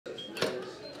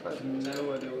I have no idea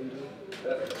what I'm doing.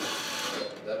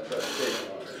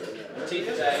 Teeth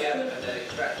are there, yeah, and then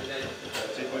extract it in.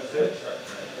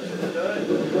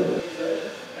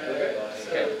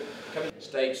 2.6.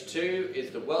 Stage 2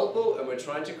 is the whelble, and we're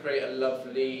trying to create a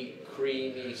lovely,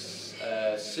 creamy,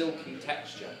 silky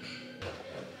texture.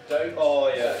 Don't. Oh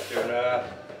yeah, tuna.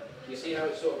 You see how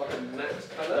it's sort of like a matte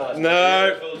colour?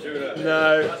 No,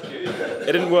 no, That's good.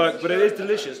 it didn't work, but it is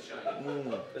delicious.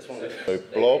 This one is. So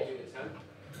blob,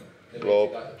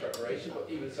 blob,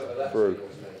 through.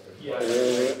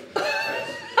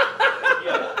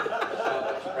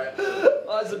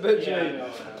 That's a bit cheap.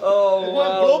 Oh, It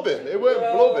weren't blobbing, it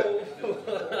weren't blobbing.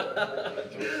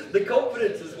 The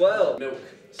confidence as well. Milk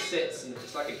sits, and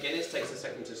just like a Guinness, takes a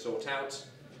second to sort out.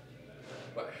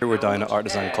 Here we're down at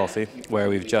Artisan Coffee, where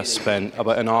we've just spent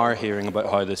about an hour hearing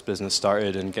about how this business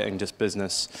started and getting just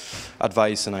business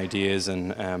advice and ideas,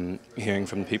 and hearing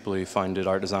from the people who founded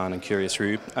Artisan and Curious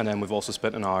Rue. And then we've also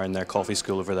spent an hour in their coffee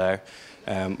school over there,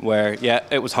 where, yeah,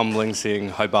 it was humbling seeing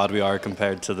how bad we are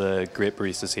compared to the great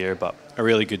baristas here, but a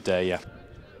really good day, yeah.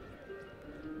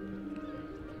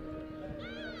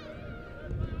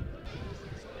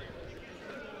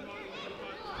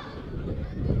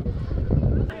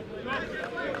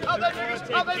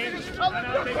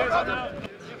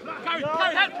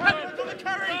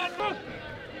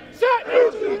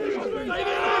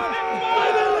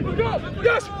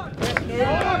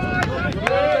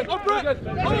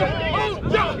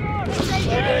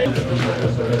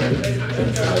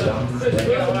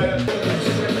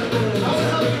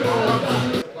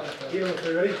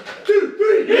 Ready? 2,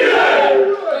 3,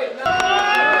 yeah!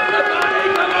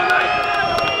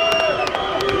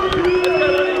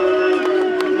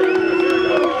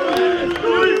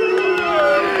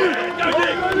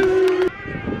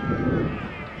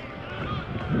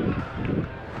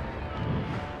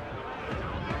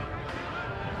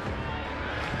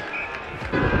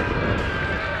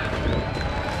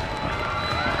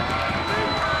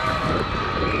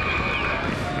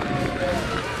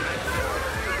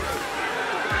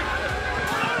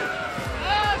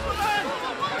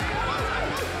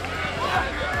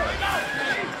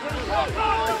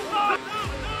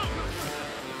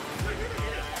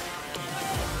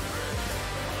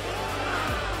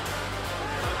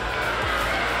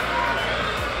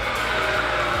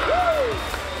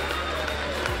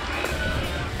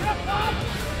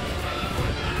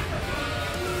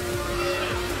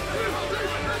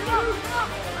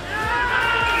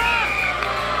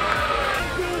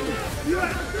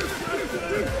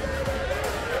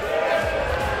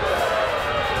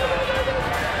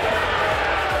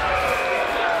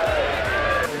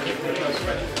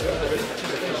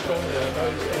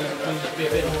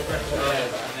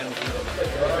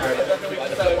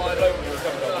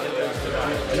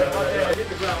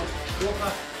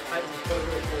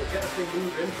 Get the thing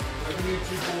moving. I can do 2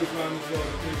 balls round as well.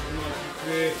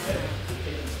 Nice and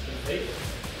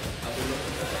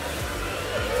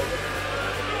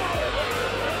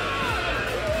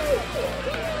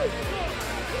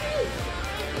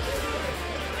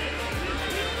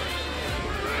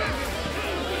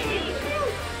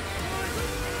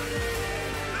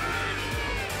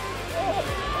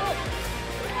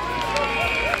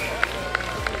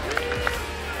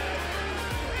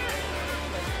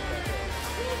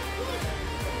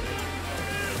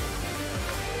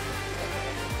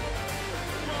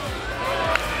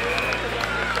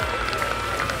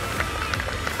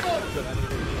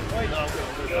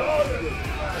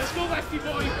Let's go, Lefty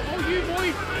boy! Oh, you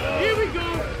boy! Here we go!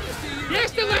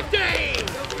 Yes, the Lefty!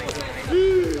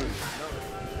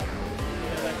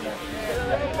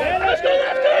 Yeah, let's go,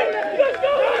 Lefty! Let's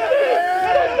go, Lefty!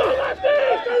 Let's go, Lefty!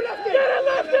 Get it,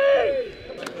 Lefty!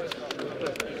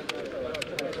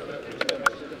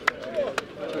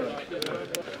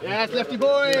 Yes, Lefty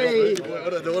boy!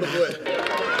 What a boy.